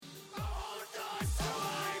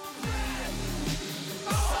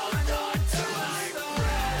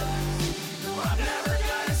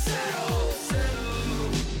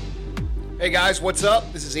Hey guys, what's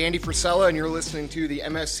up? This is Andy Frisella, and you're listening to the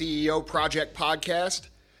MFCEO Project Podcast.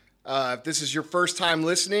 If this is your first time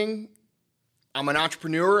listening, I'm an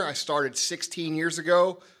entrepreneur. I started 16 years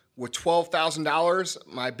ago with $12,000.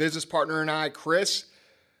 My business partner and I, Chris,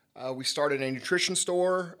 we started a nutrition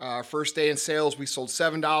store. First day in sales, we sold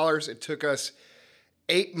 $7. It took us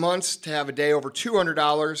 8 months to have a day over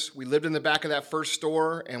 $200. We lived in the back of that first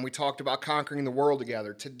store, and we talked about conquering the world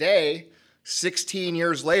together. Today, 16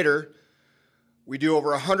 years later, we do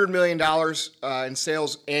over $100 million in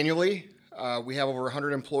sales annually. We have over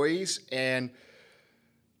 100 employees, and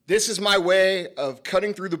this is my way of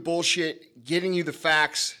cutting through the bullshit, getting you the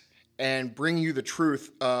facts, and bringing you the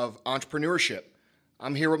truth of entrepreneurship.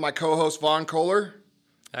 I'm here with my co-host, Vaughn Kohler.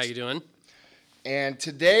 How you doing? And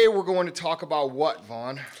today we're going to talk about what,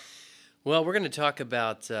 Vaughn? Well, we're going to talk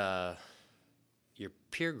about your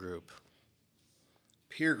peer group.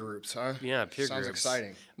 Peer groups, huh? Yeah, peer Sounds groups.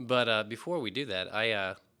 exciting. But before we do that,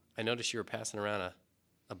 I noticed you were passing around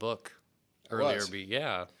a book earlier.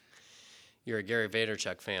 Yeah, you're a Gary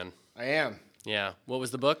Vaynerchuk fan. I am. Yeah. What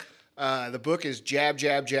was the book? The book is Jab,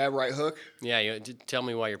 Jab, Jab, Right Hook. Yeah. Tell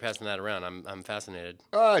me why you're passing that around. I'm fascinated.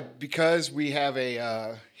 Because we have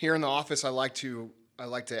here in the office, I like to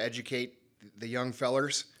educate the young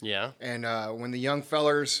fellers. Yeah. And when the young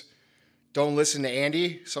fellers don't listen to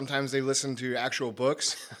Andy, sometimes they listen to actual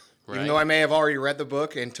books. Right. Even though I may have already read the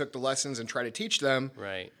book and took the lessons and try to teach them.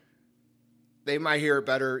 Right. They might hear it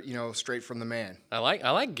better, straight from the man. I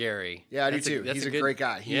like Gary. Yeah, I do too. He's a great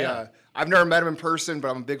guy. Yeah. I've never met him in person, but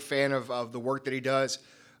I'm a big fan of the work that he does.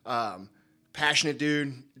 Passionate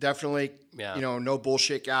dude, definitely. Yeah. No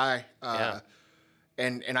bullshit guy. Yeah.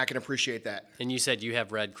 And I can appreciate that. And you said you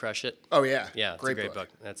have read Crush It? Oh yeah. Yeah, it's great a great book.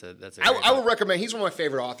 That's a great I would book. recommend. He's one of my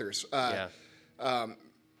favorite authors.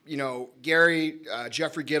 Gary,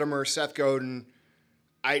 Jeffrey Gitomer, Seth Godin.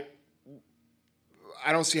 I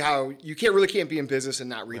don't see how you can't be in business and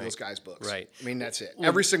not read those guys' books. Right. I mean, that's it.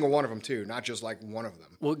 Every single one of them too, not just like one of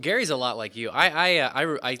them. Well, Gary's a lot like you.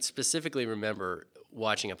 I specifically remember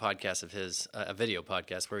watching a podcast of his, a video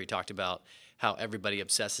podcast where he talked about how everybody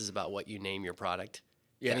obsesses about what you name your product.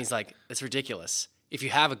 Yeah. And he's like, it's ridiculous. If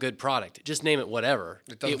you have a good product, just name it whatever.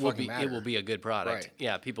 It will be a good product. Right.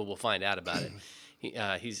 Yeah, people will find out about it.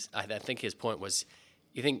 I think his point was,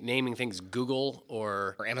 you think naming things Google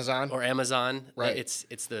or Amazon, right?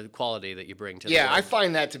 It's the quality that you bring to. Yeah, I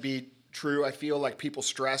find that to be true. I feel like people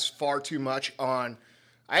stress far too much on.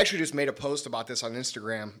 I actually just made a post about this on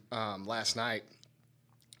Instagram last night.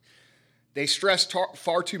 They stress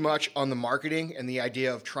far too much on the marketing and the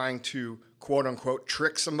idea of trying to quote unquote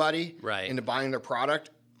trick somebody into buying their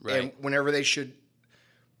product, and whenever they should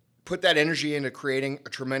put that energy into creating a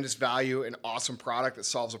tremendous value and awesome product that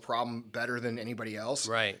solves a problem better than anybody else.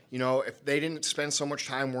 Right. If they didn't spend so much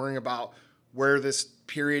time worrying about where this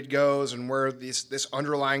period goes and where this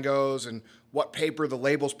underline goes and what paper the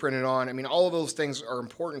label's printed on. I mean, all of those things are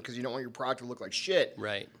important because you don't want your product to look like shit.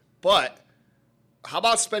 Right. But how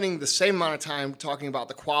about spending the same amount of time talking about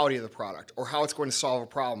the quality of the product or how it's going to solve a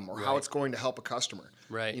problem or how it's going to help a customer?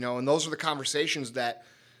 Right. And those are the conversations that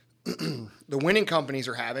the winning companies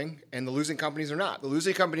are having and the losing companies are not. The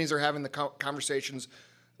losing companies are having the conversations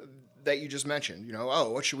that you just mentioned.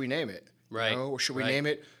 What should we name it? Right. Should we name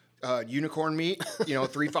it unicorn meat,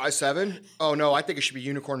 357? Oh, no, I think it should be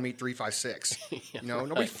unicorn meat 356.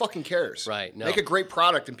 Nobody fucking cares. Right. No. Make a great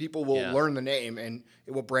product and people will learn the name and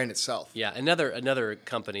it will brand itself. Yeah. Another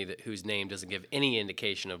company whose name doesn't give any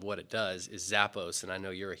indication of what it does is Zappos, and I know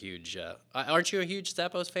you're a huge. Aren't you a huge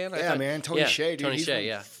Zappos fan? Yeah, man. Tony Hsieh, dude. Tony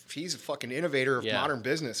Hsieh, he's a fucking innovator of modern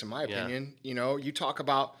business, in my opinion. You talk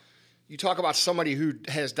about somebody who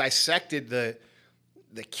has dissected the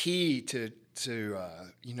key to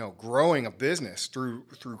growing a business through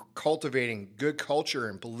cultivating good culture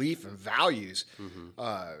and belief and values.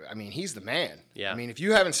 Mm-hmm. He's the man. Yeah. If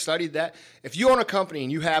you haven't studied that, if you own a company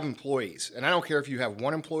and you have employees, and I don't care if you have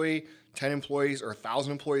 1 employee, 10 employees, or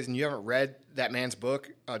 1,000 employees, and you haven't read that man's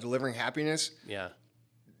book, Delivering Happiness,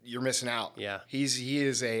 you're missing out. Yeah.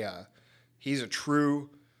 He's a true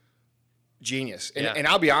genius. And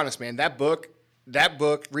I'll be honest, man, that book,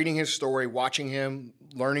 reading his story, watching him,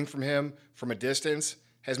 learning from him from a distance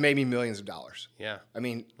has made me millions of dollars. Yeah.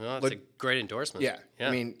 Well, it's a great endorsement. Yeah.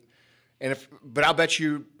 But I'll bet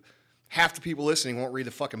you half the people listening won't read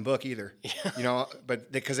the fucking book either. Yeah.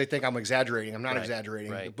 But because they think I'm exaggerating. I'm not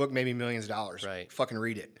exaggerating. Right. The book made me millions of dollars. Right. Fucking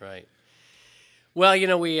read it. Right. Well,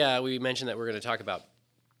 we mentioned that we're going to talk about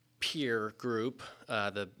peer group,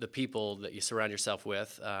 the people that you surround yourself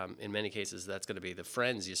with. In many cases, that's going to be the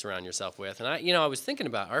friends you surround yourself with. And I was thinking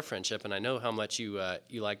about our friendship, and I know how much you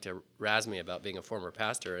like to razz me about being a former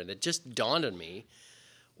pastor, and it just dawned on me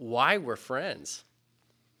why we're friends.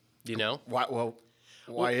 You know?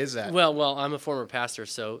 Why is that? Well, I'm a former pastor,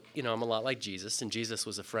 so I'm a lot like Jesus, and Jesus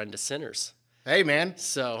was a friend to sinners. Hey, man.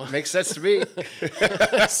 So makes sense to me.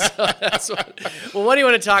 So that's what do you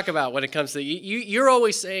want to talk about when it comes to you're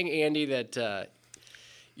always saying, Andy, that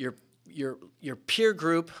your peer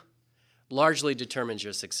group largely determines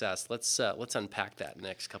your success. Let's unpack that in the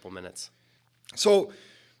next couple minutes. So,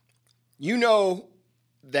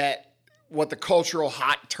 that what the cultural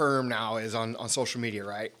hot term now is on social media,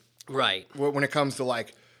 right? Right. When it comes to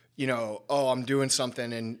I'm doing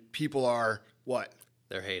something and people are what?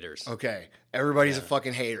 They're haters. Okay. Everybody's a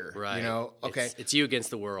fucking hater. Right. Okay. It's you against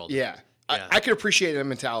the world. Yeah. I could appreciate that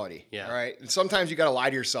mentality. Yeah. All right. And sometimes you got to lie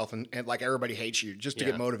to yourself and like everybody hates you just to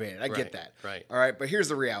get motivated. I get that. Right. All right. But here's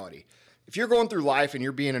the reality. If you're going through life and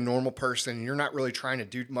you're being a normal person and you're not really trying to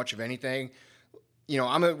do much of anything,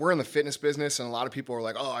 we're in the fitness business and a lot of people are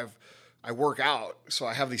like, oh, I work out, so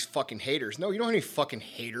I have these fucking haters. No, you don't have any fucking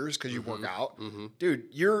haters because you work out. Mm-hmm. Dude,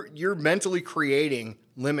 you're mentally creating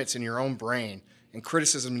limits in your own brain and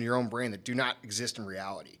criticism in your own brain that do not exist in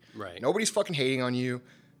reality. Right. Nobody's fucking hating on you.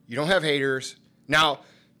 You don't have haters. Now,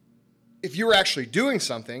 if you're actually doing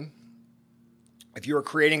something, if you're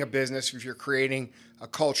creating a business, if you're creating a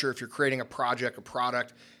culture, if you're creating a project, a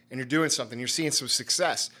product, and you're doing something, you're seeing some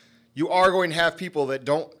success, you are going to have people that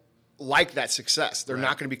don't like that success. They're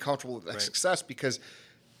not going to be comfortable with that success because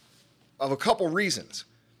of a couple reasons.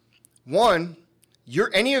 One,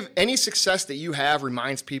 any success that you have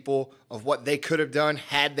reminds people of what they could have done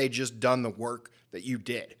had they just done the work that you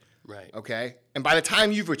did. Right. Okay? And by the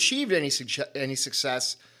time you've achieved any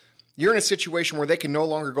success, you're in a situation where they can no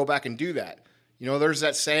longer go back and do that. There's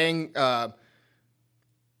that saying what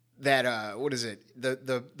is it?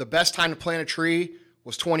 The best time to plant a tree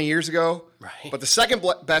was 20 years ago. Right. But the second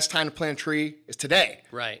best time to plant a tree is today.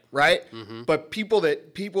 Right. Right? Mm-hmm. But people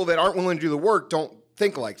that aren't willing to do the work don't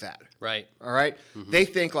think like that. Right. All right? Mm-hmm. They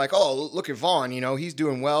think like, oh, look at Vaughn, he's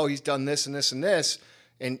doing well, he's done this and this and this.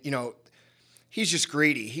 And, he's just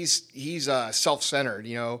greedy. He's self-centered,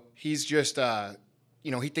 He's just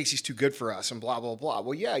he thinks he's too good for us and blah, blah, blah.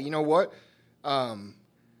 Well, yeah, you know what?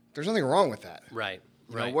 There's nothing wrong with that. Right.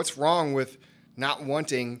 What's wrong with not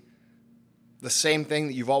wanting the same thing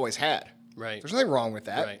that you've always had? Right. There's nothing wrong with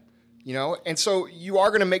that. Right. And so you are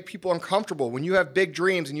going to make people uncomfortable. When you have big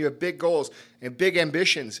dreams and you have big goals and big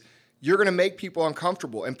ambitions, you're going to make people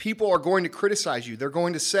uncomfortable. And people are going to criticize you. They're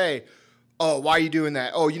going to say, oh, why are you doing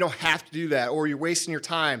that? Oh, you don't have to do that. Or you're wasting your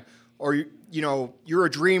time. Or, you're a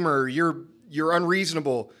dreamer. You're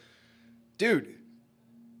unreasonable. Dude,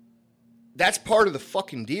 that's part of the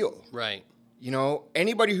fucking deal. Right.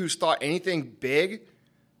 Anybody who's thought anything big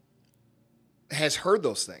has heard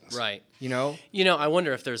those things. Right. I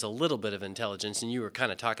wonder if there's a little bit of intelligence, and you were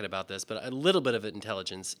kind of talking about this, but a little bit of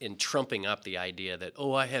intelligence in trumping up the idea that,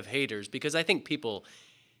 oh, I have haters, because I think people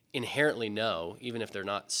inherently know, even if they're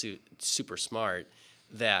not super smart,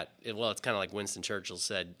 that, it's kind of like Winston Churchill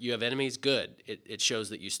said, you have enemies, good. It shows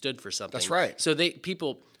that you stood for something. That's right. So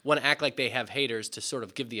people want to act like they have haters to sort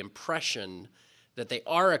of give the impression that they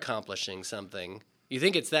are accomplishing something. You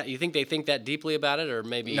think it's that? You think they think that deeply about it, or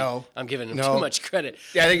maybe no, I'm giving them too much credit?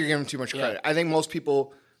 Yeah, I think you're giving them too much credit. I think most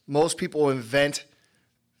people invent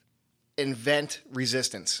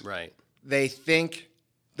resistance. Right. They think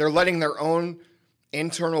they're letting their own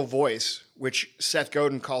internal voice, which Seth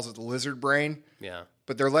Godin calls it the lizard brain. Yeah.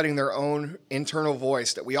 But they're letting their own internal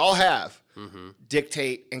voice that we all have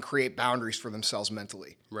dictate and create boundaries for themselves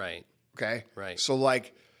mentally. Right. Okay? Right. So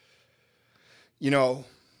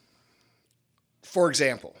for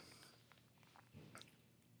example,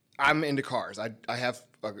 I'm into cars. I have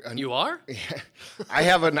you are? Yeah. I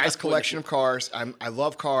have a nice collection of cars. I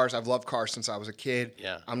love cars. I've loved cars since I was a kid.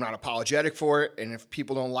 Yeah. I'm not apologetic for it, and if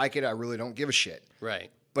people don't like it, I really don't give a shit. Right.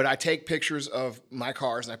 But I take pictures of my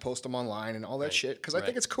cars and I post them online and all that shit because I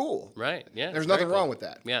think it's cool. Right. Yeah. There's nothing wrong with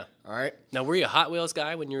that. Yeah. All right. Now, were you a Hot Wheels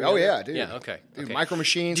guy when you were? Oh yeah, dude. Yeah. Okay. Dude, okay. Micro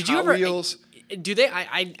Machines, Did you Hot ever, Wheels. Do they?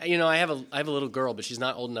 I have a little girl, but she's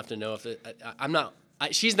not old enough to know if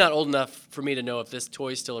she's not old enough for me to know if this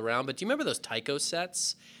toy's still around. But do you remember those Tyco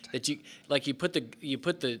sets that you put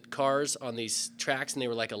the cars on these tracks and they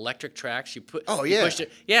were like electric tracks. You pushed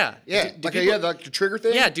it. Yeah. Yeah. Like the trigger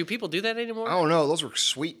thing? Yeah. Do people do that anymore? I don't know. Those were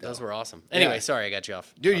sweet, though. Those were awesome. Anyway, sorry I got you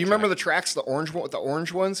off. Dude, you remember the tracks, the orange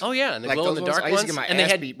ones? Oh, yeah. And the like glow in the dark ones? I used to get my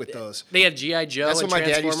ass beat with those. They had G.I. Joe That's and what my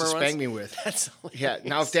dad Transformer used to spank ones. me with. That's hilarious. Yeah.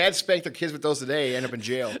 Now, if dad spanked their kids with those today, they end up in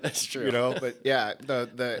jail. That's true. You know, but yeah,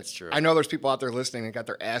 That's true. I know there's people out there listening that got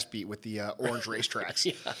their ass beat with the orange racetracks.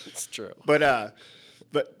 Yeah, that's true. But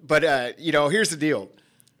you know, here's the deal.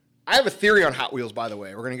 I have a theory on Hot Wheels, by the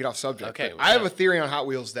way. We're going to get off subject. Okay. I have a theory on Hot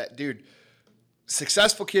Wheels that, dude,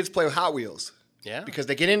 successful kids play with Hot Wheels. Yeah. Because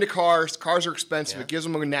they get into cars. Cars are expensive. Yeah. It gives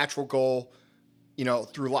them a natural goal, you know,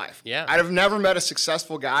 through life. Yeah. I've never met a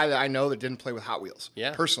successful guy that I know that didn't play with Hot Wheels.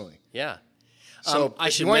 Yeah. Personally. Yeah. So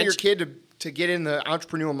if you want your kid to get in the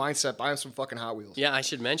entrepreneurial mindset, buy him some fucking Hot Wheels. Yeah, I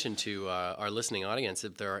should mention to our listening audience,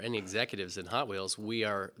 if there are any executives in Hot Wheels, we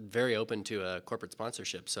are very open to a corporate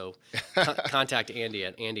sponsorship. So contact Andy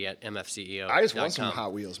at MFCEO. I just want some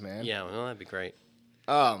Hot Wheels, man. Yeah, well, that'd be great.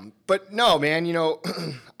 But no, man, you know,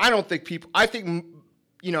 I think,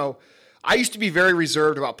 you know, I used to be very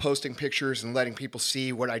reserved about posting pictures and letting people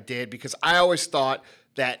see what I did because I always thought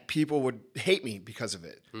that people would hate me because of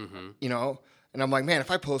it, you know? And I'm like, man, if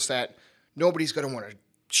I post that, nobody's going to want to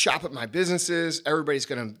shop at my businesses. Everybody's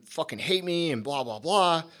going to fucking hate me and blah, blah,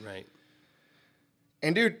 blah. Right.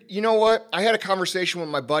 And dude, you know what? I had a conversation with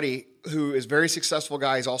my buddy who is a very successful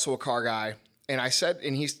guy. He's also a car guy. And I said,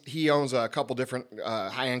 and he owns a couple different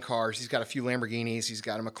high-end cars. He's got a few Lamborghinis. He's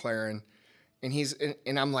got a McLaren.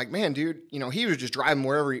 And I'm like, man, dude, you know, he was just driving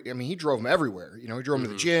wherever. He drove them everywhere. You know, he drove them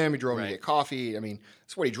to the gym. He drove them to get coffee. I mean,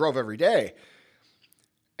 that's what he drove every day.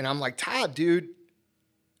 And I'm like, Todd, dude,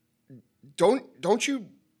 don't you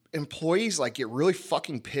employees like get really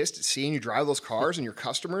fucking pissed at seeing you drive those cars and your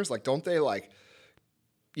customers? Like, don't they like,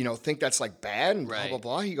 you know, think that's like bad and blah, blah,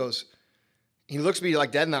 blah. He looks at me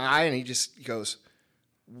like dead in the eye and he goes,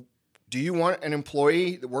 do you want an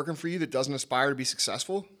employee working for you that doesn't aspire to be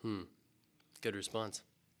successful? Good response.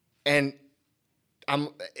 And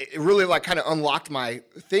it really like kind of unlocked my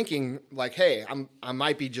thinking like, hey, I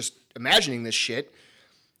might be just imagining this shit.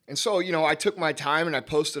 And so, you know, I took my time and I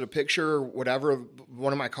posted a picture or whatever of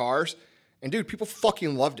one of my cars. And, dude, people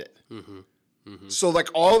fucking loved it. So, like,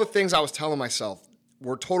 all the things I was telling myself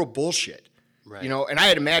were total bullshit. Right. You know, and I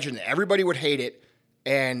had imagined that everybody would hate it.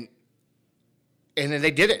 And then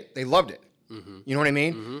they did it. They loved it. You know what I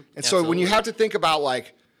mean? And Absolutely. so when you have to think about,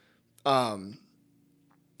 like,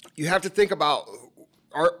 you have to think about,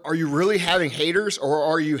 are you really having haters or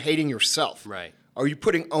are you hating yourself? Right. Are you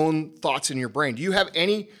putting own thoughts in your brain? Do you have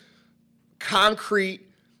any concrete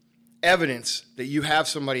evidence that you have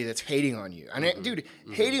somebody that's hating on you? And dude,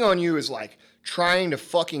 hating on you is like trying to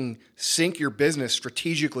fucking sink your business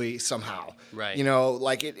strategically somehow. Right. You know,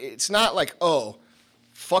 like it's not like, oh,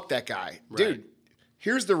 fuck that guy. Right. Dude,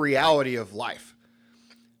 here's the reality of life.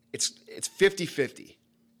 It's 50-50.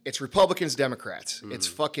 It's Republicans, Democrats. It's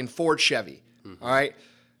fucking Ford, Chevy. All right?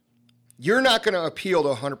 You're not going to appeal to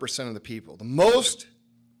 100% of the people. The most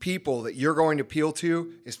people that you're going to appeal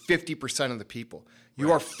to is 50% of the people.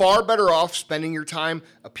 You are far better off spending your time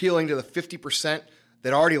appealing to the 50%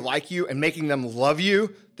 that already like you and making them love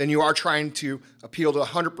you than you are trying to appeal to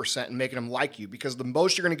 100% and making them like you, because the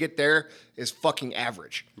most you're going to get there is fucking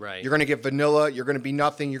average. Right. You're going to get vanilla. You're going to be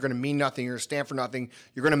nothing. You're going to mean nothing. You're going to stand for nothing.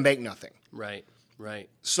 You're going to make nothing. Right. Right.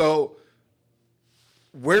 So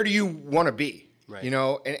where do you want to be? Right. You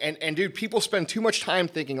know, and dude, people spend too much time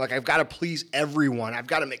thinking like, I've got to please everyone. I've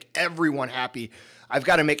got to make everyone happy. I've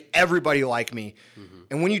got to make everybody like me.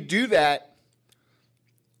 And when you do that,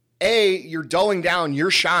 you're dulling down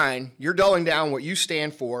your shine. You're dulling down what you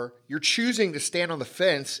stand for. You're choosing to stand on the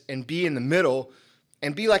fence and be in the middle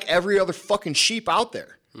and be like every other fucking sheep out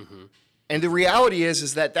there. And the reality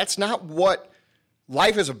is that that's not what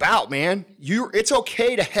life is about, man. It's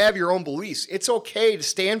okay to have your own beliefs. It's okay to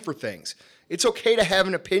stand for things. It's okay to have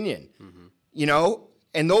an opinion, you know?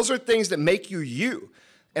 And those are things that make you you.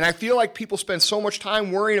 And I feel like people spend so much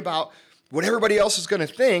time worrying about what everybody else is going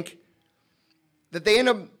to think that they end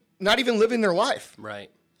up not even living their life.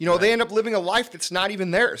 Right. You know, they end up living a life that's not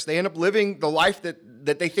even theirs. They end up living the life that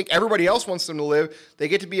they think everybody else wants them to live. They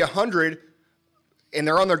get to be 100 and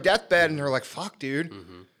they're on their deathbed and they're like, fuck, dude,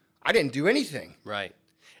 I didn't do anything. Right.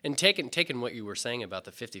 And taking what you were saying about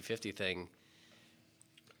the 50-50 thing,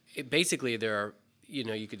 basically there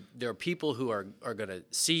are people who are going to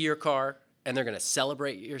see your car and they're going to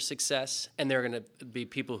celebrate your success, and they're going to be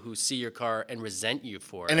people who see your car and resent you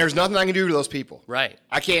for it. And there's nothing I can do to those people. Right.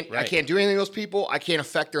 I can't do anything to those people. I can't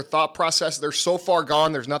affect their thought process. They're so far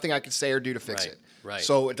gone, there's nothing I can say or do to fix it. Right.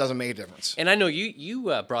 So it doesn't make a difference. And I know you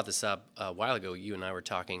brought this up a while ago. You and I were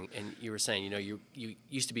talking, and you were saying, you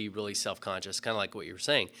used to be really self-conscious, kind of like what you were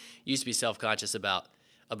saying. You used to be self-conscious about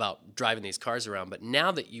driving these cars around, but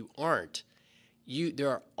now that you aren't, there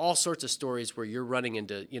are all sorts of stories where you're running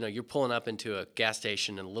into, you're pulling up into a gas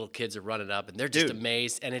station and little kids are running up and they're just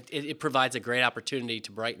amazed, and it provides a great opportunity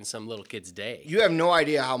to brighten some little kid's day. You have no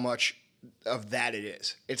idea how much of that it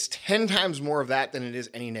is. It's 10 times more of that than it is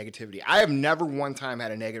any negativity. I have never one time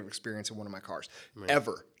had a negative experience in one of my cars. Right.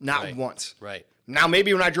 Ever. Not once. Right. Now,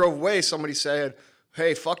 maybe when I drove away, somebody said,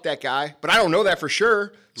 hey, fuck that guy. But I don't know that for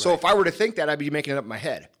sure. So if I were to think that, I'd be making it up in my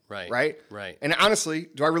head. Right. Right? Right. And honestly,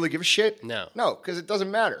 do I really give a shit? No. No, because it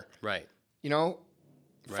doesn't matter. Right.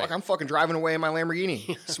 Fuck, I'm fucking driving away in my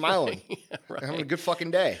Lamborghini, smiling. Right. Having a good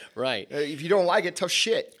fucking day. Right. If you don't like it, tough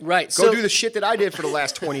shit. Right. Go do the shit that I did for the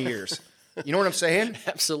last 20 years. You know what I'm saying?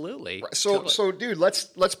 Absolutely. So, dude,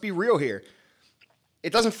 let's be real here.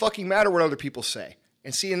 It doesn't fucking matter what other people say.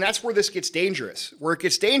 And that's where this gets dangerous. Where it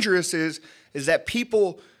gets dangerous is that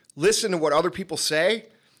people listen to what other people say,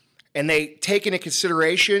 and they take into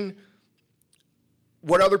consideration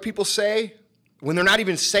what other people say when they're not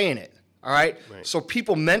even saying it. All right? So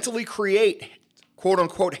people mentally create quote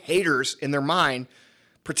unquote haters in their mind,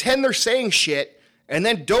 pretend they're saying shit, and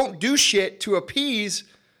then don't do shit to appease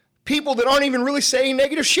people that aren't even really saying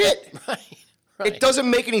negative shit. Right. It doesn't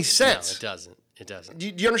make any sense. No, it doesn't. It doesn't.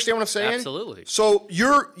 Do you understand what I'm saying? Absolutely. So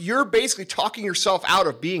you're basically talking yourself out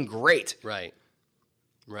of being great. Right.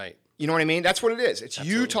 Right. You know what I mean? That's what it is. It's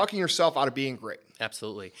you talking yourself out of being great.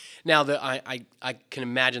 Absolutely. Now, I can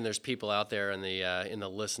imagine there's people out there in the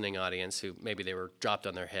listening audience who maybe they were dropped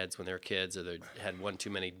on their heads when they were kids, or they had one too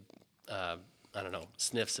many,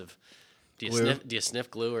 sniffs of. Do you sniff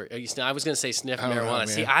glue, or I was going to say sniff marijuana.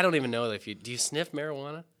 See, I don't even know do you sniff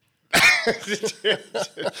marijuana? I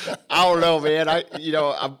don't know, man.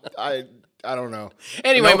 I don't know.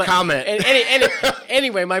 Anyway, no comment.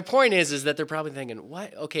 Anyway, my point is that they're probably thinking,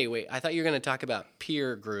 what? Okay, wait. I thought you were going to talk about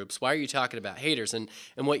peer groups. Why are you talking about haters? And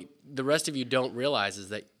what the rest of you don't realize is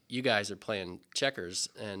that you guys are playing checkers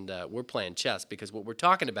and we're playing chess, because what we're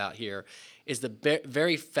talking about here is the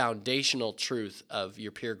very foundational truth of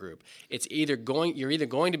your peer group. You're either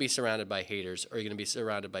going to be surrounded by haters, or you're going to be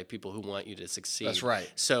surrounded by people who want you to succeed. That's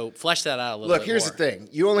right. So flesh that out a little bit more. Look, here's the thing.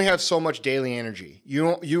 You only have so much daily energy.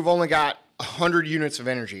 You've only got 100 units of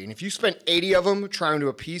energy. And if you spend 80 of them trying to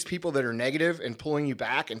appease people that are negative and pulling you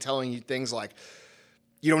back and telling you things like,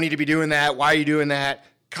 you don't need to be doing that, why are you doing that,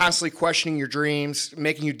 constantly questioning your dreams,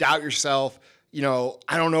 making you doubt yourself, I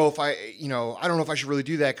don't know if I should really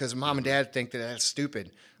do that because mom and dad think that that's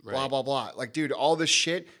stupid, blah, blah, blah. Like, dude, all this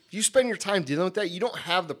shit, if you spend your time dealing with that, you don't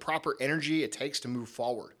have the proper energy it takes to move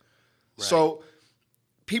forward. Right. So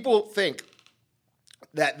people think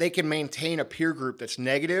that they can maintain a peer group that's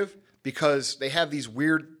negative because they have these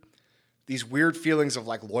weird feelings of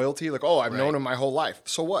like loyalty. Like, oh, I've known them my whole life.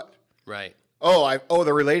 So what? Right. Oh,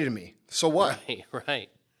 they're related to me. So what? Right.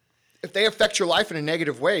 If they affect your life in a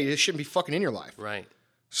negative way, they shouldn't be fucking in your life. Right.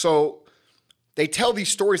 So they tell these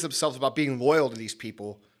stories themselves about being loyal to these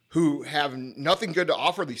people who have nothing good to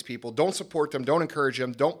offer these people, don't support them, don't encourage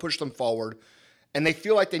them, don't push them forward, and they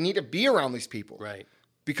feel like they need to be around these people. Right.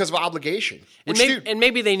 Because of obligation. And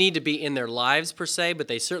maybe they need to be in their lives per se, but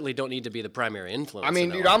they certainly don't need to be the primary influence. I mean,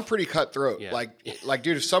 dude, I'm pretty cutthroat. Yeah. Like,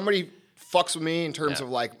 dude, if somebody fucks with me in terms of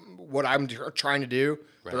like what I'm trying to do,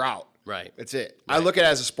 they're out. Right. That's it. Right. I look at it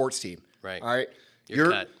as a sports team. Right. All right.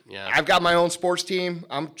 You're cut. Yeah. I've got my own sports team.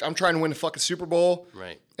 I'm trying to win the fucking Super Bowl.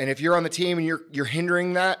 Right. And if you're on the team and you're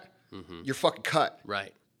hindering that, you're fucking cut.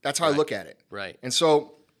 Right. That's how I look at it. Right. And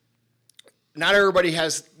so not everybody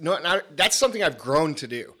has that's something I've grown to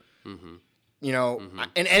do. And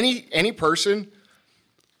any person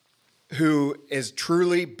who has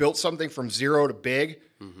truly built something from zero to big,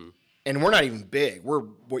 and we're not even big. We're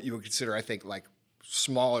what you would consider, I think, like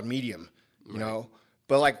small and medium, you know.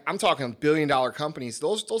 But like I'm talking billion-dollar companies.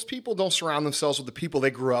 Those people don't surround themselves with the people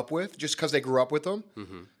they grew up with just because they grew up with them.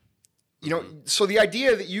 You know, so the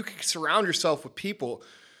idea that you can surround yourself with people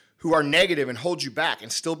who are negative and hold you back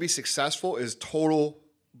and still be successful is total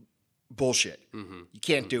bullshit. You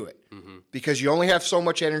can't do it because you only have so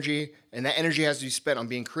much energy, and that energy has to be spent on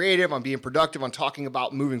being creative, on being productive, on talking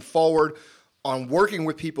about moving forward, on working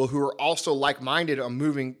with people who are also like-minded on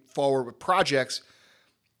moving forward with projects.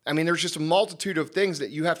 I mean, there's just a multitude of things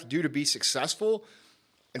that you have to do to be successful,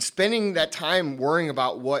 and spending that time worrying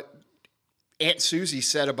about what Aunt Susie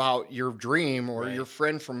said about your dream or your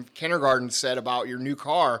friend from kindergarten said about your new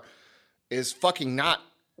car is fucking not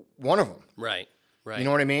one of them. Right. You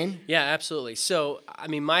know what I mean? Yeah, absolutely. So, I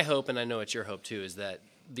mean, my hope, and I know it's your hope too, is that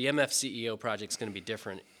the MFCEO project is going to be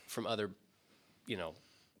different from other,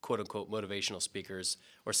 quote unquote motivational speakers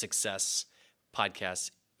or success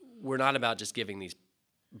podcasts. We're not about just giving these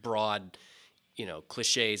broad,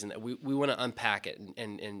 cliches, and we want to unpack it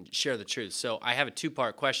and share the truth. So I have a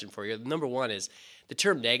 2-part question for you. Number one is the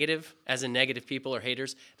term negative, as in negative people or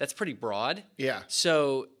haters. That's pretty broad. Yeah.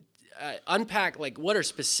 So unpack what are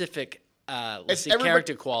specific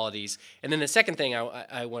character qualities, and then the second thing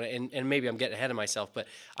I want to, and maybe I'm getting ahead of myself, but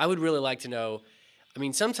I would really like to know. I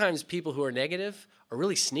mean, sometimes people who are negative are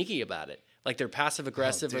really sneaky about it. Like they're passive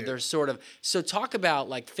aggressive, or they're sort of. So talk about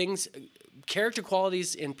things, character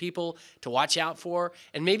qualities in people to watch out for,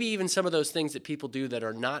 and maybe even some of those things that people do that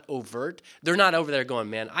are not overt. They're not over there going,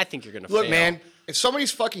 man, I think you're going to fail. Look, man, if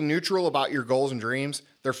somebody's fucking neutral about your goals and dreams,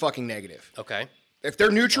 they're fucking negative. Okay. If they're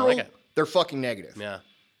neutral, they're fucking negative. Yeah.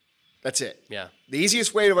 That's it. Yeah. The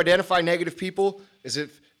easiest way to identify negative people is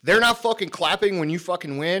if they're not fucking clapping when you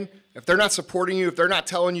fucking win, if they're not supporting you, if they're not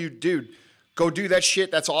telling you, dude, go do that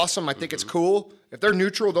shit, that's awesome, I think it's cool. If they're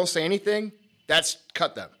neutral, don't say anything,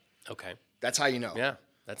 cut them. Okay. That's how you know. Yeah,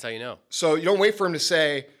 that's how you know. So you don't wait for them to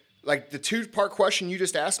say, the 2-part question you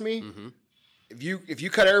just asked me, if you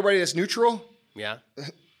cut everybody that's neutral, yeah,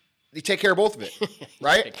 you take care of both of it,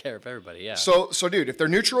 right? Take care of everybody, yeah. So dude, if they're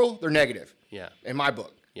neutral, they're negative. Yeah. In my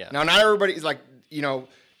book. Yeah. Now, not everybody is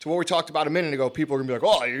to what we talked about a minute ago, people are going to be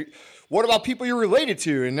like, what about people you're related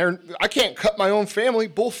to? And I can't cut my own family.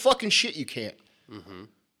 Bull fucking shit, you can't.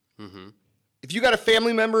 If you got a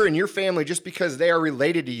family member in your family just because they are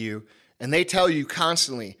related to you and they tell you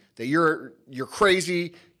constantly that you're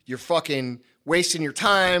crazy, you're fucking wasting your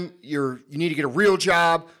time, you need to get a real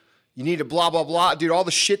job, you need to blah, blah, blah. Dude, all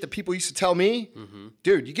the shit that people used to tell me,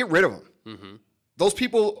 dude, you get rid of them. Those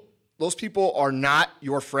people are not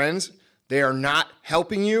your friends. They are not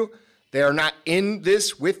helping you. They are not in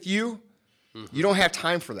this with you. You don't have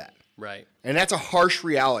time for that. Right. And that's a harsh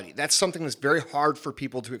reality. That's something that's very hard for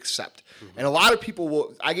people to accept. And a lot of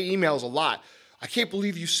people I get emails a lot. I can't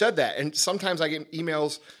believe you said that. And sometimes I get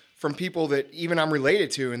emails from people that even I'm related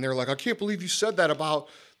to, and they're like, I can't believe you said that about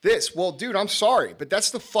this. Well, dude, I'm sorry, but that's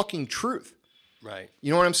the fucking truth. Right.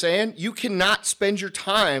 You know what I'm saying? You cannot spend your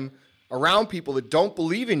time around people that don't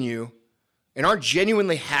believe in you and aren't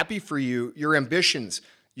genuinely happy for you, your ambitions,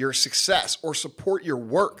 your success, or support your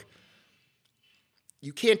work.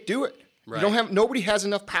 You can't do it. Right. Nobody has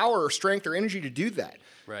enough power or strength or energy to do that.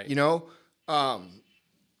 Right.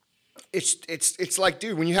 It's like,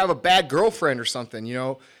 dude, when you have a bad girlfriend or something,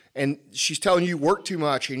 and she's telling you work too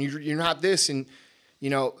much and you're not this, and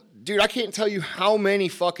dude, I can't tell you how many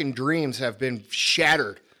fucking dreams have been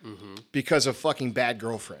shattered because of fucking bad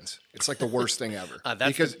girlfriends. It's like the worst thing ever.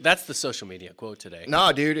 That's the social media quote today.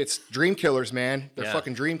 Nah, dude, it's dream killers, man. They're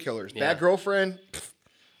fucking dream killers. Bad girlfriend,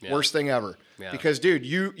 worst thing ever. Yeah. Because, dude,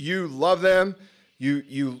 you love them,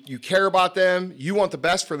 you care about them, you want the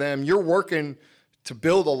best for them. You're working to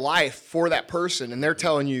build a life for that person, and they're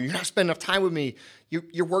telling you, you're not spending enough time with me.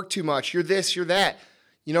 You work too much. You're this, you're that.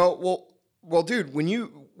 Well, dude, when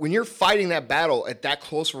you're fighting that battle at that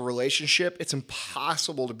close of a relationship, it's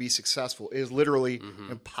impossible to be successful. It is literally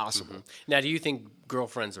impossible. Now, do you think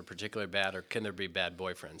girlfriends are particularly bad, or can there be bad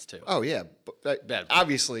boyfriends too? Oh yeah,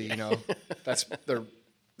 obviously, that's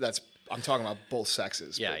I'm talking about both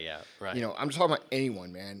sexes. Yeah, right. I'm just talking about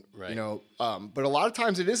anyone, man. Right. But a lot of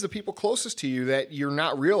times it is the people closest to you that you're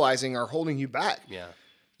not realizing are holding you back. Yeah.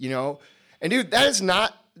 And dude,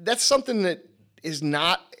 that's something that is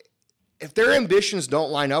not. If their ambitions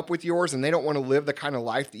don't line up with yours and they don't want to live the kind of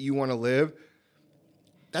life that you want to live,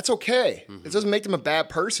 that's okay. It doesn't make them a bad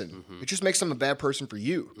person. It just makes them a bad person for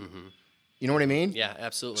you. You know what I mean? Yeah,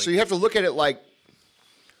 absolutely. So you have to look at it like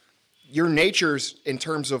your natures in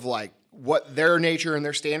terms of like what their nature and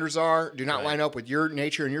their standards are do not line up with your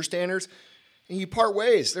nature and your standards, and you part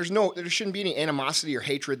ways. There shouldn't be any animosity or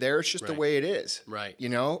hatred there. It's just the way it is. Right.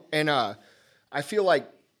 And I feel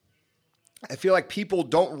like people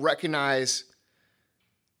don't recognize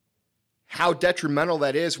how detrimental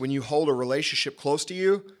that is when you hold a relationship close to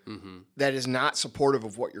you that is not supportive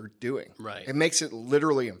of what you're doing. Right. It makes it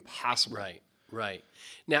literally impossible. Right.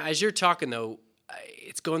 Now, as you're talking, though,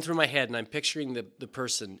 it's going through my head, and I'm picturing the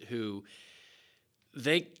person who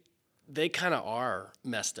they kind of are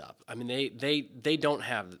messed up. I mean, they don't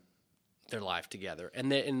have their life together, and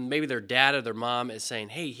maybe their dad or their mom is saying,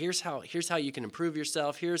 "Hey, here's how you can improve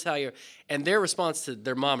yourself. Here's how you're," and their response to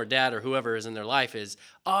their mom or dad or whoever is in their life is,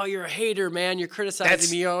 "Oh, you're a hater, man. You're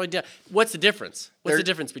criticizing me." What's the difference? What's the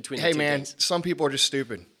difference between the two things? Some people are just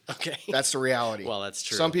stupid. Okay, that's the reality. Well, that's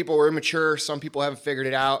true. Some people are immature. Some people haven't figured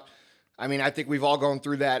it out. I mean, I think we've all gone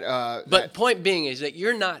through that. But point being is that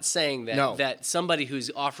you're not saying that No. that somebody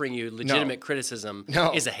who's offering you legitimate criticism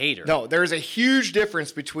is a hater. No, there's a huge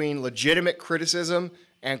difference between legitimate criticism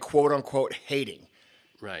and quote unquote hating.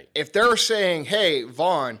 Right. If they're saying, hey,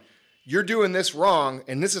 Vaughn, you're doing this wrong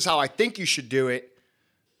and this is how I think you should do it,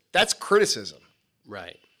 that's criticism.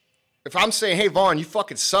 Right. If I'm saying, hey, Vaughn, you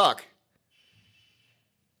fucking suck,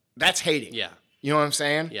 that's hating. Yeah. You know what I'm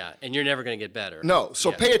saying? Yeah. And you're never going to get better. No.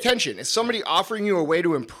 So pay attention. Is somebody offering you a way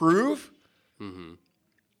to improve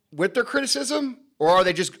with their criticism, or are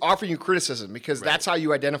they just offering you criticism? Because that's how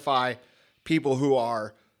you identify people who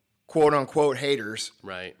are quote unquote haters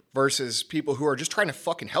Right. versus people who are just trying to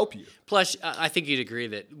fucking help you. Plus, I think you'd agree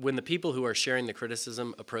that when the people who are sharing the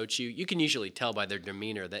criticism approach you, you can usually tell by their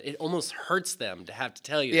demeanor that it almost hurts them to have to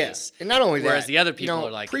tell you this. And not only that, whereas the other people are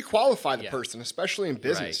like, pre-qualify the person, especially in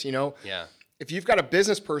business. Right. You know, Yeah. if you've got a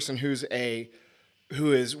business person who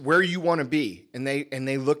is where you want to be, and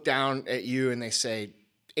they look down at you and they say,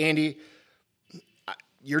 Andy,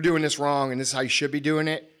 you're doing this wrong, and this is how you should be doing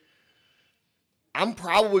it. I'm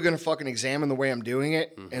probably going to fucking examine the way I'm doing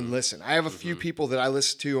it and listen. I have a few people that I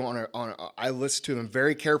listen to I listen to them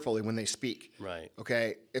very carefully when they speak. Right.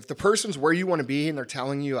 Okay. If the person's where you want to be and they're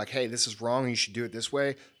telling you like, hey, this is wrong and you should do it this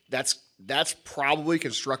way, that's probably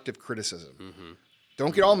constructive criticism.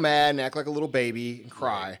 Don't get all mad and act like a little baby and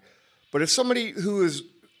cry. Right. But if somebody who is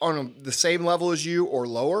on the same level as you or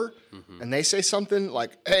lower and they say something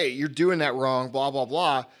like, hey, you're doing that wrong, blah, blah,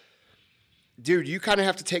 blah, dude, you kind of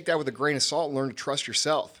have to take that with a grain of salt and learn to trust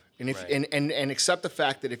yourself. And if and accept the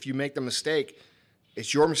fact that if you make the mistake,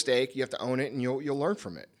 it's your mistake. You have to own it and you'll learn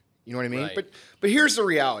from it. You know what I mean? Right. But here's the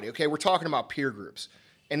reality, okay? We're talking about peer groups.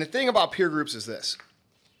 And the thing about peer groups is this.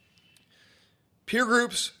 Peer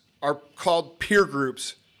groups are called peer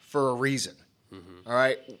groups for a reason. All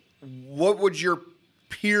right? What would you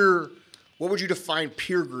define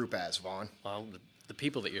peer group as, Vaughn? Well, the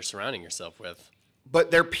people that you're surrounding yourself with.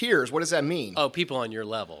 But they're peers. What does that mean? Oh, people on your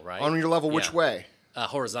level, right? On your level, which way?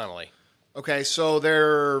 Horizontally. Okay, so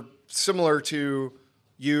they're similar to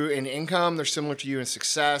you in income. They're similar to you in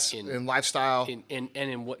success, in lifestyle.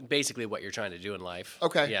 In basically what you're trying to do in life.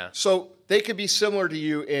 Okay. Yeah. So they could be similar to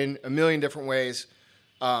you in a million different ways,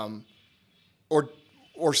 or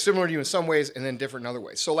similar to you in some ways and then different in other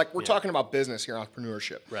ways. So like we're talking about business here,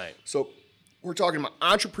 entrepreneurship. Right. So we're talking about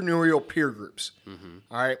entrepreneurial peer groups.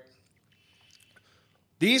 All right.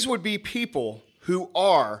 These would be people who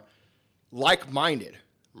are like-minded.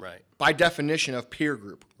 Right. By definition of peer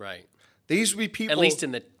group. Right. These would be people... At least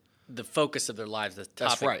in the focus of their lives, the topic,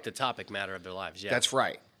 that's right. The topic matter of their lives, yeah. That's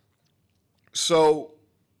right. So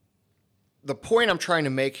the point I'm trying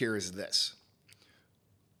to make here is this.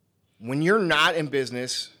 When you're not in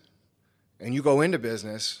business and you go into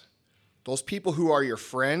business, those people who are your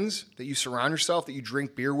friends, that you surround yourself, that you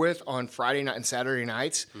drink beer with on Friday night and Saturday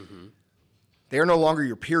nights, they're no longer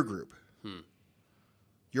your peer group.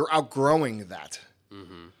 You're outgrowing that.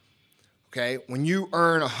 Okay? When you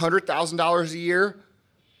earn $100,000 a year,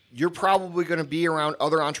 you're probably going to be around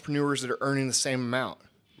other entrepreneurs that are earning the same amount.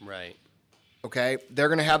 Right. Okay? They're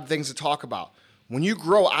going to have things to talk about. When you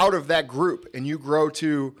grow out of that group and you grow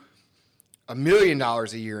to $1 million a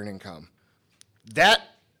year in income, that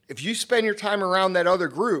if you spend your time around that other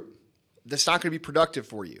group, that's not going to be productive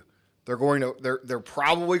for you. They're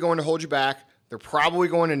probably going to hold you back. They're probably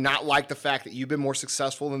going to not like the fact that you've been more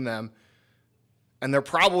successful than them. And they're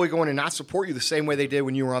probably going to not support you the same way they did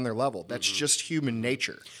when you were on their level. That's just human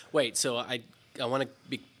nature. Wait, so I want to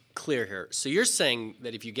be clear here. So you're saying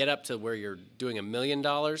that if you get up to where you're doing $1 million,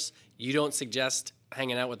 you don't suggest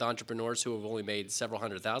hanging out with entrepreneurs who have only made several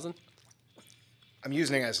 $100,000? I'm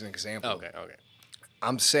using it as an example. Okay.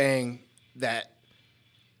 I'm saying that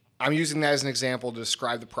I'm using that as an example to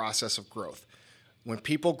describe the process of growth. When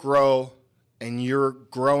people grow and you're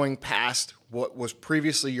growing past what was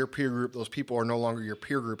previously your peer group, those people are no longer your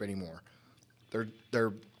peer group anymore. They're.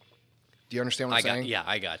 Do you understand what I'm saying? Yeah,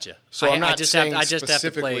 I got you. So I'm not saying I just have to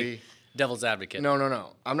specifically play devil's advocate.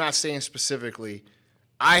 No. I'm not saying specifically.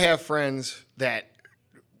 I have friends that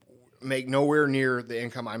make nowhere near the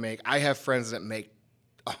income I make. I have friends that make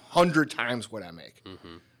 100 times what I make.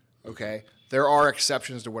 Okay? There are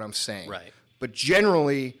exceptions to what I'm saying. Right. But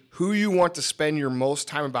generally, who you want to spend your most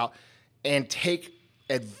time about and take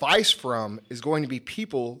advice from is going to be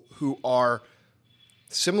people who are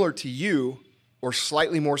similar to you or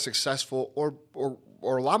slightly more successful or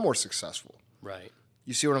a lot more successful. Right.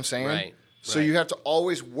 You see what I'm saying? Right. So you have to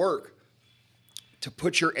always work to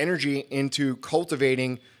put your energy into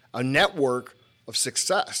cultivating a network of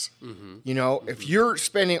success. If you're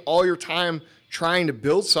spending all your time trying to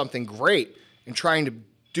build something great and trying to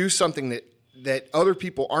do something that other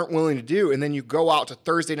people aren't willing to do, and then you go out to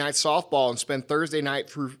Thursday night softball and spend Thursday night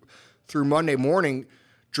through Monday morning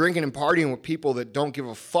drinking and partying with people that don't give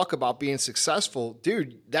a fuck about being successful,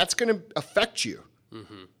 dude, that's going to affect you.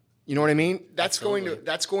 Mm-hmm. You know what I mean? It's going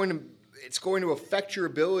to affect your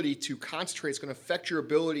ability to concentrate. It's going to affect your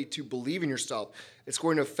ability to believe in yourself. It's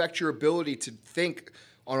going to affect your ability to think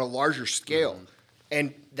on a larger scale. Mm-hmm.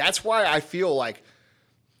 And that's why I feel like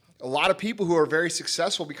a lot of people who are very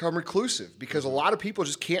successful become reclusive, because a lot of people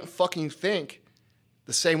just can't fucking think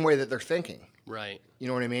the same way that they're thinking. Right. You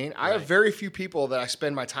know what I mean? I have very few people that I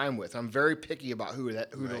spend my time with. I'm very picky about who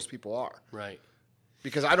those people are. Right.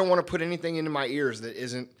 Because I don't want to put anything into my ears that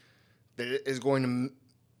is going to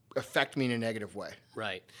affect me in a negative way.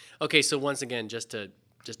 Right. Okay, so once again, just to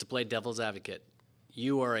play devil's advocate,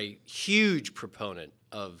 you are a huge proponent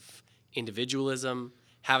of individualism,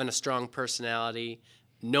 having a strong personality,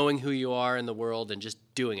 knowing who you are in the world, and just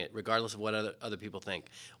doing it regardless of what other people think.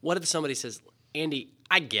 What if somebody says, Andy,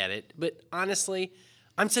 I get it, but honestly,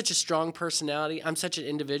 I'm such a strong personality, I'm such an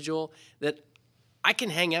individual that I can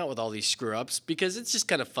hang out with all these screw-ups because it's just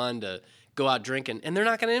kind of fun to go out drinking, and they're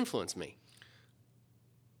not going to influence me.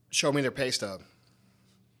 Show me their pay stub.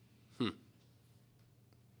 Yeah,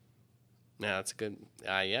 that's a good...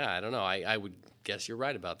 I don't know. I would guess you're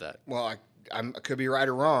right about that. Well, I could be right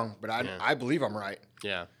or wrong, but I believe I'm right.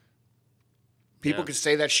 Yeah. People can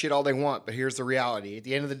say that shit all they want, but here's the reality. At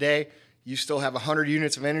the end of the day, you still have 100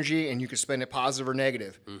 units of energy, and you can spend it positive or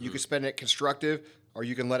negative. Mm-hmm. You can spend it constructive, or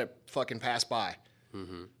you can let it fucking pass by.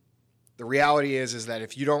 Mm-hmm. The reality is that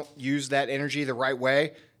if you don't use that energy the right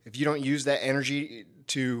way, if you don't use that energy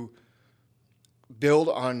to build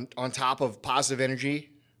on top of positive energy,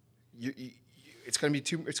 it's going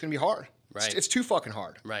to be hard. Right. It's too fucking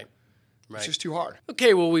hard. Right. It's just too hard.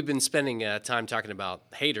 Okay, well, we've been spending time talking about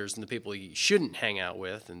haters and the people you shouldn't hang out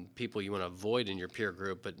with and people you want to avoid in your peer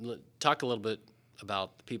group. But talk a little bit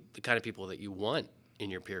about the kind of people that you want in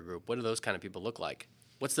your peer group. What do those kind of people look like?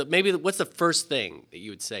 What's the first thing that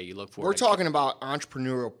you would say you look for? We're talking about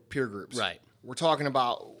entrepreneurial peer groups. Right.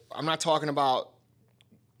 I'm not talking about,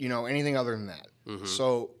 anything other than that. Mm-hmm.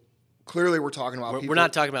 So clearly we're talking about people. We're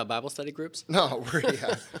not talking about Bible study groups? No,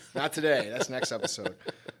 not today. That's next episode.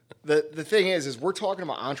 The thing is we're talking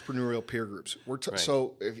about entrepreneurial peer groups. Right.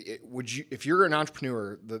 So if you're an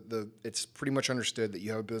entrepreneur, it's pretty much understood that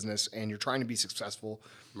you have a business and you're trying to be successful,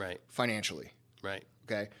 right, financially. Right.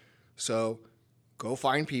 Okay. So go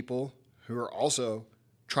find people who are also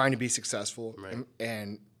trying to be successful, right,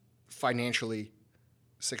 and financially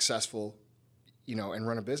successful, and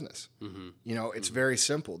run a business. Mm-hmm. It's very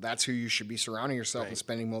simple. That's who you should be surrounding yourself and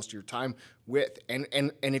spending most of your time with. And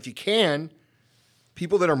if you can,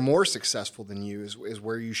 people that are more successful than you is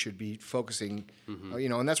where you should be focusing.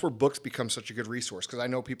 Mm-hmm. And that's where books become such a good resource, because I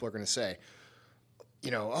know people are going to say,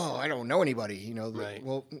 oh, I don't know anybody. Right.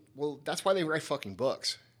 Well, that's why they write fucking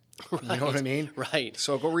books. Right. You know what I mean? Right.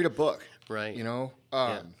 So go read a book. Right.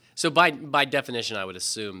 Yeah. So by definition, I would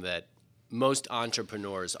assume that most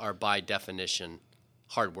entrepreneurs are by definition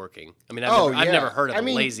hardworking. I mean, I've never heard of a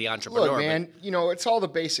lazy entrepreneur. Look, man, it's all the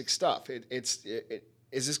basic stuff. Is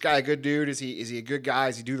this guy a good dude? Is he a good guy?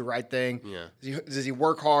 Does he do the right thing? Yeah. Does he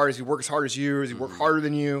work hard? Does he work as hard as you? Does he work harder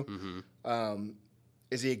than you? Mm-hmm.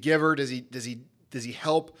 Is he a giver? Does he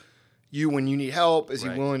help you when you need help? Is he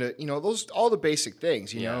willing to, those, all the basic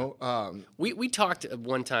things, you know? We talked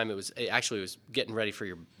one time, it was getting ready for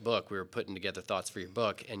your book. We were putting together thoughts for your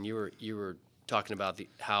book, and you were talking about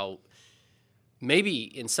how maybe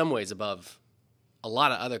in some ways above a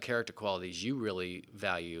lot of other character qualities, you really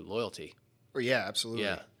value loyalty. Yeah, absolutely.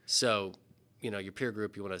 Yeah. So, your peer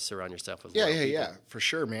group, you want to surround yourself with loyal people. Yeah, for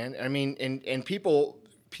sure, man. I mean, and people,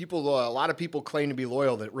 a lot of people claim to be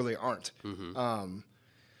loyal that really aren't. Mm-hmm.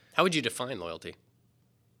 How would you define loyalty?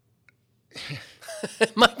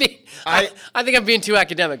 Might be. I think I'm being too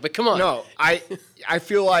academic, but come on. No, I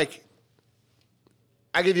feel like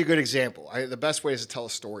I give you a good example. The best way is to tell a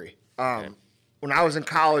story. Okay. When I was in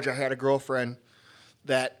college, I had a girlfriend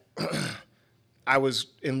that I was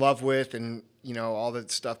in love with, and all the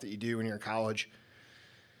stuff that you do when you're in college.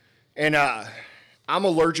 And I'm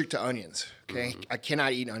allergic to onions. Okay, I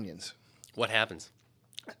cannot eat onions. What happens?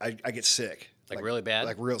 I get sick. Like really bad?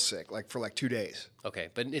 Like real sick, for 2 days. Okay,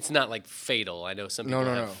 but it's not like fatal. I know some people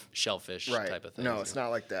have shellfish type of thing. No, it's not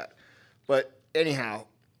like that. But anyhow,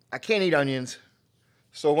 I can't eat onions.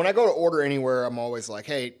 So when I go to order anywhere, I'm always like,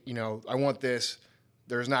 hey, I want this.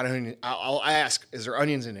 There's not onion. I'll ask, is there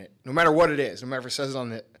onions in it? No matter what it is, no matter if it says it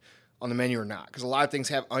on the menu or not. Because a lot of things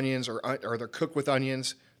have onions or they're cooked with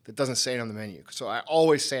onions that doesn't say it on the menu. So I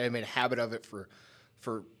always say I made a habit of it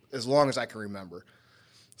for as long as I can remember.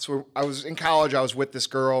 So I was in college. I was with this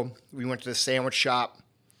girl. We went to the sandwich shop,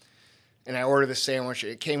 and I ordered the sandwich.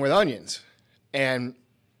 It came with onions, and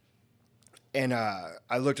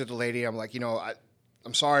I looked at the lady. I'm like,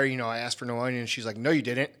 I'm sorry. I asked for no onions. She's like, no, you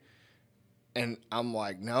didn't. And I'm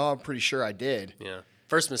like, no, I'm pretty sure I did. Yeah.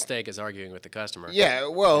 First mistake is arguing with the customer. Yeah.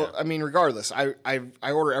 Well, I mean, regardless, I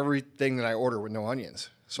order everything that I order with no onions.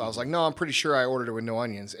 So I was like, no, I'm pretty sure I ordered it with no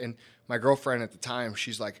onions. And my girlfriend at the time,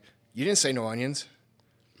 she's like, you didn't say no onions.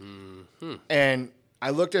 Mm-hmm. And I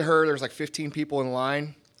looked at her. There was like 15 people in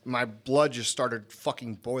line. My blood just started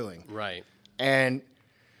fucking boiling. Right. And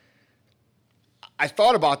I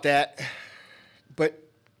thought about that, but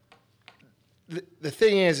the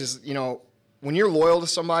thing is, when you're loyal to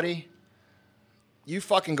somebody, you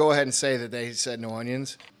fucking go ahead and say that they said no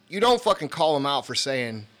onions. You don't fucking call them out for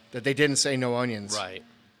saying that they didn't say no onions. Right.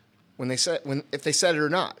 If they said it or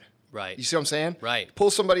not. Right. You see what I'm saying? Right. Pull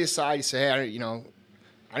somebody aside. You say, hey,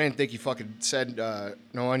 I didn't think you fucking said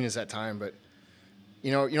no onions that time, but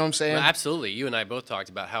you know what I'm saying? Well, absolutely. You and I both talked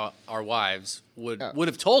about how our wives would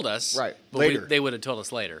have told us, right? But later. They would have told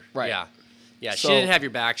us later, right? Yeah. Yeah, so, she didn't have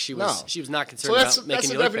your back. She was not concerned about making you look bad. That's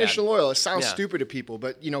the definition of loyal. It sounds stupid to people,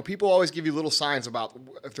 but people always give you little signs about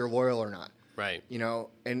if they're loyal or not. Right. And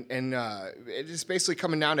it's basically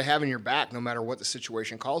coming down to having your back no matter what the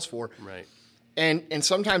situation calls for. Right. And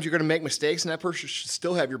sometimes you're going to make mistakes, and that person should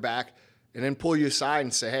still have your back, and then pull you aside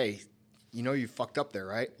and say, hey, you fucked up there,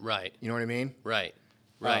 right? Right. You know what I mean? Right.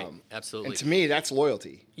 Right. Absolutely. And to me, that's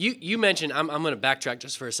loyalty. You mentioned, I'm going to backtrack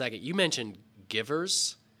just for a second. You mentioned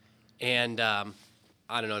givers, and I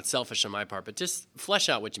don't know, it's selfish on my part, but just flesh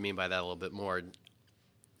out what you mean by that a little bit more.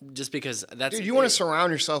 Just because that's... Dude, you want to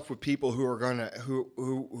surround yourself with people who are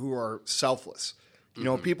who are selfless.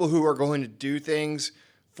 People who are going to do things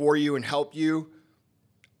for you and help you.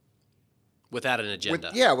 Without an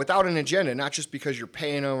agenda. Without an agenda, not just because you're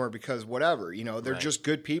paying them or because whatever. They're just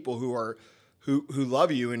good people who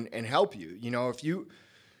love you and help you.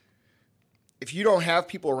 If you don't have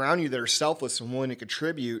people around you that are selfless and willing to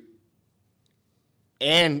contribute,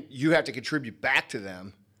 and you have to contribute back to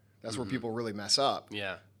them, that's where people really mess up.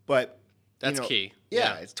 Yeah. But that's key.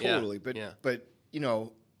 Yeah, it's totally. Yeah. But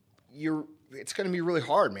it's going to be really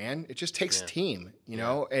hard, man. It just takes a team,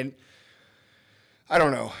 and I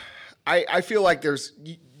don't know. I feel like there's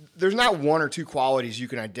not one or two qualities you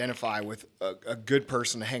can identify with a good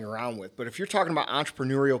person to hang around with. But if you're talking about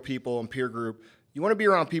entrepreneurial people and peer group, you want to be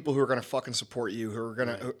around people who are going to fucking support you, who are going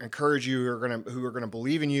to encourage you, who are going to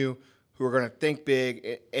believe in you, who are going to think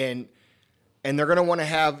big, and they're going to want to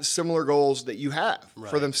have similar goals that you have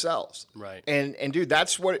for themselves. Right. And dude,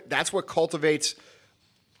 that's what cultivates,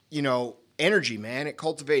 energy, man. It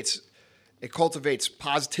cultivates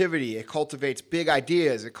positivity. It cultivates big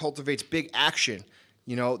ideas. It cultivates big action.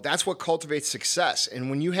 That's what cultivates success.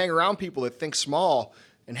 And when you hang around people that think small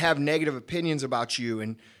and have negative opinions about you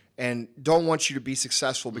and don't want you to be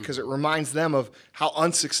successful because it reminds them of how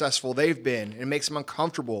unsuccessful they've been and it makes them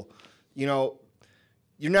uncomfortable, you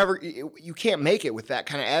can't make it with that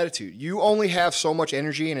kind of attitude. You only have so much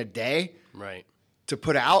energy in a day to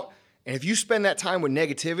put out. And if you spend that time with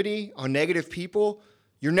negativity on negative people,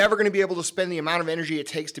 you're never going to be able to spend the amount of energy it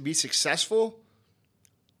takes to be successful.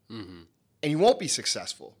 Mm-hmm. And you won't be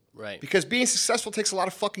successful. Right. Because being successful takes a lot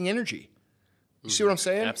of fucking energy. You see what I'm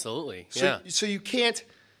saying? Absolutely. So you can't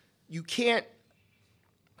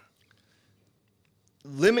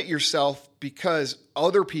limit yourself because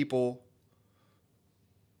other people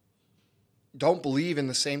don't believe in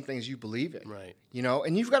the same things you believe in. Right.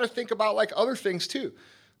 And you've got to think about like other things too.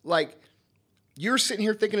 Like you're sitting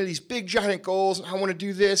here thinking of these big giant goals and I want to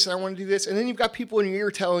do this and I want to do this. And then you've got people in your ear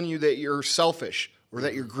telling you that you're selfish or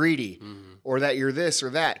that you're greedy or that you're this or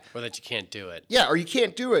that. Or that you can't do it. Yeah, or you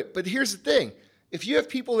can't do it. But here's the thing. If you have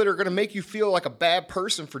people that are going to make you feel like a bad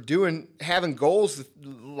person for having goals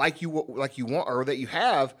like you want or that you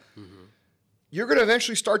have, you're going to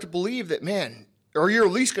eventually start to believe that, man, or you're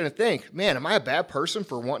at least going to think, man, am I a bad person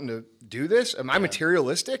for wanting to do this? Am I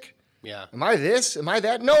materialistic? Yeah. Am I this? Am I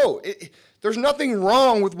that? No. There's nothing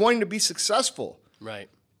wrong with wanting to be successful. Right.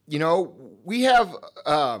 We have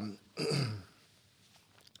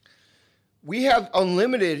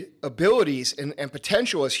unlimited abilities and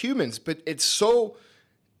potential as humans, but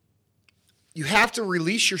you have to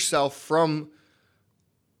release yourself from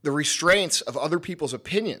the restraints of other people's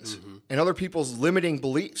opinions and other people's limiting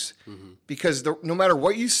beliefs. Because no matter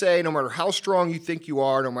what you say, no matter how strong you think you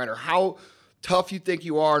are, no matter how tough you think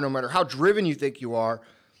you are, no matter how driven you think you are,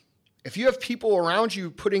 if you have people around you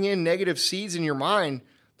putting in negative seeds in your mind,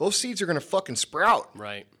 those seeds are going to fucking sprout.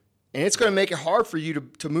 Right. And it's going to make it hard for you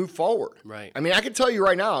to move forward. Right. I mean, I can tell you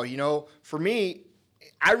right now, for me,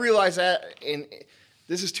 I realized that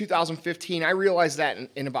this is 2015. I realized that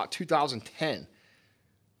in about 2010.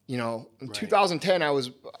 You know, in 2010,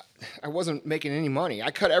 I wasn't making any money.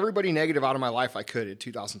 I cut everybody negative out of my life I could in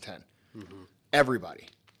 2010. Everybody.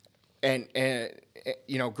 And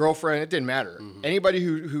you know, girlfriend, it didn't matter. Anybody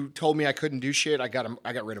who told me I couldn't do shit, I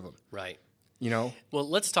got rid of them. Right. You know. Well,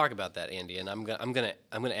 let's talk about that, Andy. And I'm gonna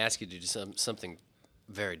ask you to do something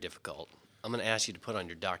very difficult. I'm gonna ask you to put on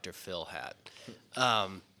your Dr. Phil hat,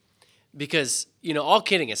 because you know, all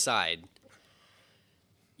kidding aside,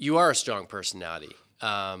 you are a strong personality.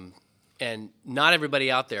 And not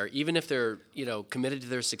everybody out there, even if they're, you know, committed to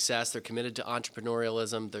their success, they're committed to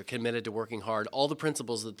entrepreneurialism, they're committed to working hard, all the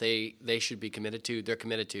principles that they should be committed to, they're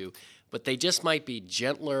committed to, but they just might be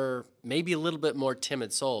gentler, maybe a little bit more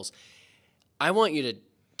timid souls. I want you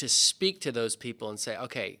to speak to those people and say,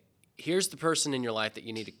 okay, here's the person in your life that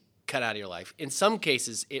you need to cut out of your life. In some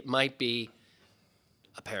cases, it might be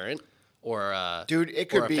a parent or a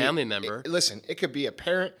family member. Listen, it could be a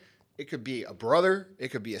parent. It could be a brother. It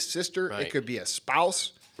could be a sister. Right. It could be a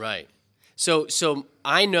spouse. Right. So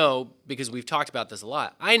I know, because we've talked about this a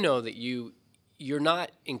lot, I know that you're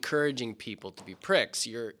not encouraging people to be pricks.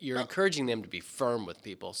 You're encouraging them to be firm with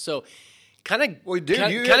people. So kind of... Well, dude,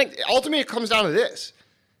 ultimately it comes down to this.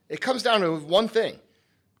 It comes down to one thing.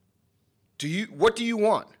 What do you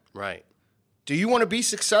want? Right. Do you want to be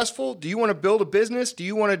successful? Do you want to build a business? Do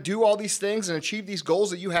you want to do all these things and achieve these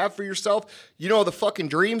goals that you have for yourself? You know, the fucking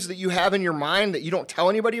dreams that you have in your mind that you don't tell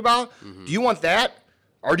anybody about? Do you want that?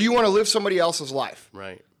 Or do you want to live somebody else's life?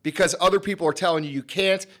 Right. Because other people are telling you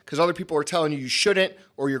can't, because other people are telling you shouldn't,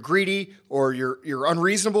 or you're greedy, or you're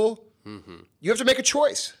unreasonable. You have to make a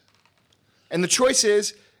choice. And the choice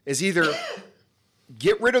is either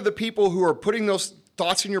get rid of the people who are putting those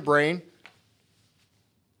thoughts in your brain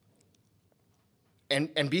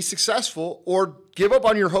and be successful, or give up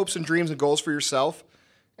on your hopes and dreams and goals for yourself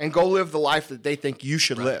and go live the life that they think you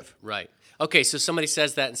should live. Right. Okay, so somebody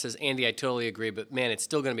says that and says, Andy, I totally agree, but man, it's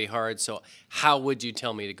still going to be hard, so how would you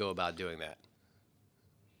tell me to go about doing that?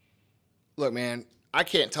 Look, man, I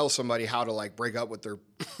can't tell somebody how to, like, break up with their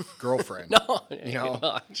girlfriend. No, you know?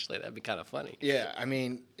 Well, actually, that'd be kind of funny. Yeah, I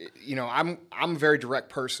mean, you know, I'm a very direct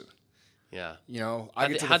person. Yeah. You know, how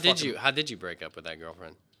did you break up with that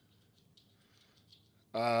girlfriend?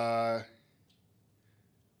 I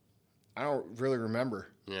don't really remember.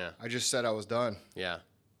 Yeah. I just said I was done. Yeah.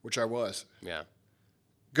 Which I was. Yeah.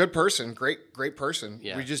 Good person. Great person.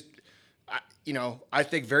 Yeah. We just, I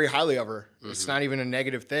think very highly of her. It's not even a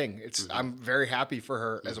negative thing. It's I'm very happy for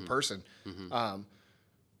her as a person.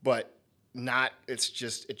 But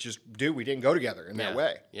dude, we didn't go together in that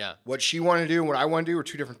way. Yeah. What she wanted to do and what I want to do are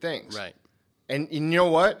two different things. Right. And you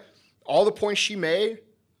know what? All the points she made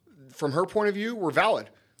from her point of view were valid.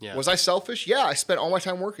 Yeah. Was I selfish? Yeah, I spent all my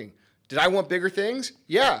time working. Did I want bigger things?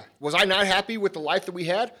 Yeah. Was I not happy with the life that we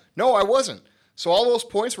had? No, I wasn't. So all those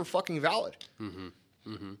points were fucking valid.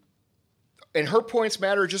 And her points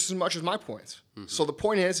matter just as much as my points. So the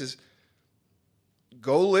point is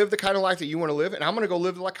go live the kind of life that you want to live, and I'm going to go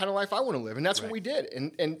live the kind of life I want to live. And that's what we did.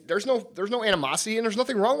 And there's no animosity, and there's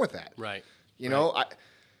nothing wrong with that. Right. You know,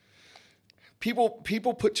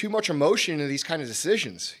 People put too much emotion into these kind of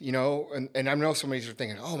decisions, you know, and I know somebody's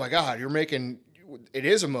thinking, oh my God, it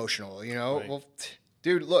is emotional, you know. Right. Well,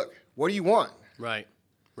 dude, look, what do you want? Right.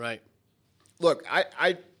 Look,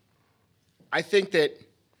 I think that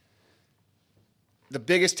the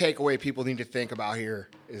biggest takeaway people need to think about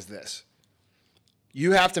here is this.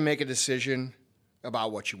 You have to make a decision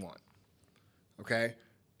about what you want, okay?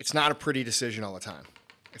 It's not a pretty decision all the time.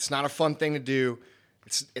 It's not a fun thing to do.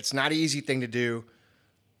 It's not an easy thing to do,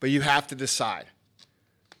 but you have to decide.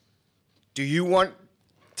 Do you want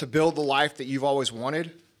to build the life that you've always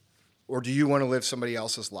wanted, or do you want to live somebody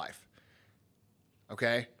else's life?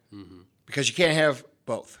 Okay? Because you can't have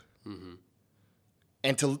both.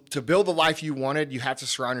 And to build the life you wanted, you have to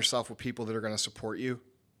surround yourself with people that are going to support you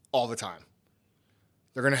all the time.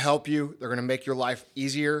 They're going to help you. They're going to make your life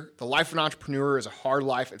easier. The life of an entrepreneur is a hard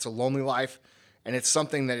life. It's a lonely life, and it's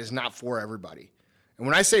something that is not for everybody. And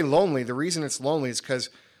when I say lonely, the reason it's lonely is because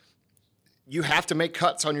you have to make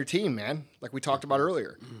cuts on your team, man, like we talked about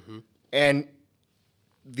earlier. And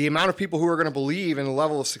the amount of people who are going to believe in the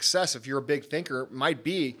level of success, if you're a big thinker, might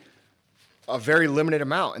be a very limited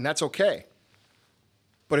amount, and that's okay.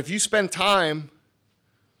 But if you spend time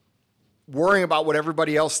worrying about what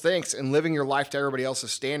everybody else thinks and living your life to everybody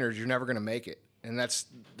else's standards, you're never going to make it. And that's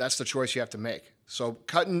the choice you have to make. So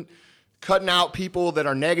cutting out people that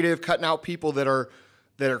are negative, cutting out people that are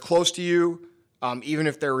close to you, even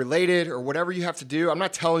if they're related or whatever you have to do. I'm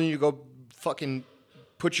not telling you to go fucking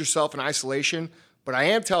put yourself in isolation, But I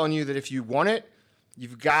am telling you that if you want it,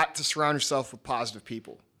 you've got to surround yourself with positive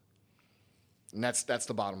people. And that's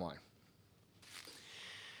the bottom line.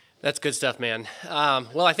 That's good stuff, man.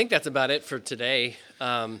 Well, I think that's about it for today.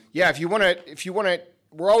 Yeah, if you want to,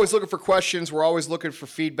 we're always looking for questions. We're always looking for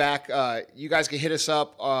feedback. You guys can hit us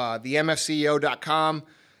up, the MFCEO.com.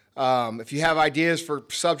 If you have ideas for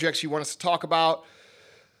subjects you want us to talk about,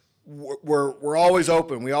 we're always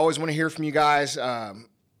open. We always want to hear from you guys.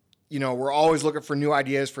 We're always looking for new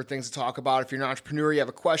ideas for things to talk about. If you're an entrepreneur, you have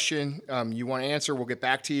a question, you want to answer, we'll get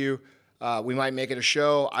back to you. We might make it a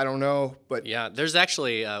show. I don't know, but yeah, there's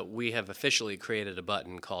actually we have officially created a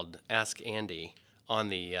button called Ask Andy on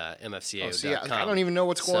the MFCEO.com. I don't even know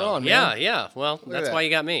what's going on, man. Yeah. Well, that's why you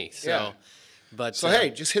got me. So, yeah.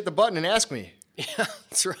 Hey, just hit the button and ask me. Yeah,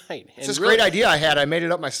 that's right. It's this great idea I had. I made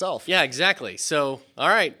it up myself. Yeah, exactly. So, all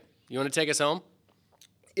right, you want to take us home?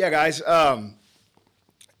 Yeah, guys.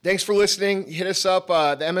 Thanks for listening. Hit us up,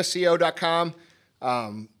 the MFCEO.com.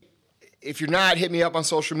 If you're not, hit me up on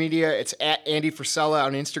social media. It's at Andy Frisella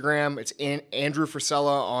on Instagram. It's Andrew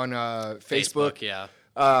Frisella on Facebook. Yeah.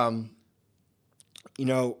 I'll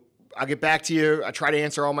get back to you. I try to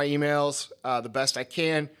answer all my emails the best I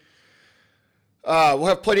can. We'll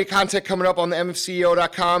have plenty of content coming up on the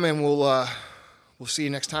MFCEO.com, and we'll see you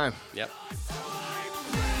next time. Yep.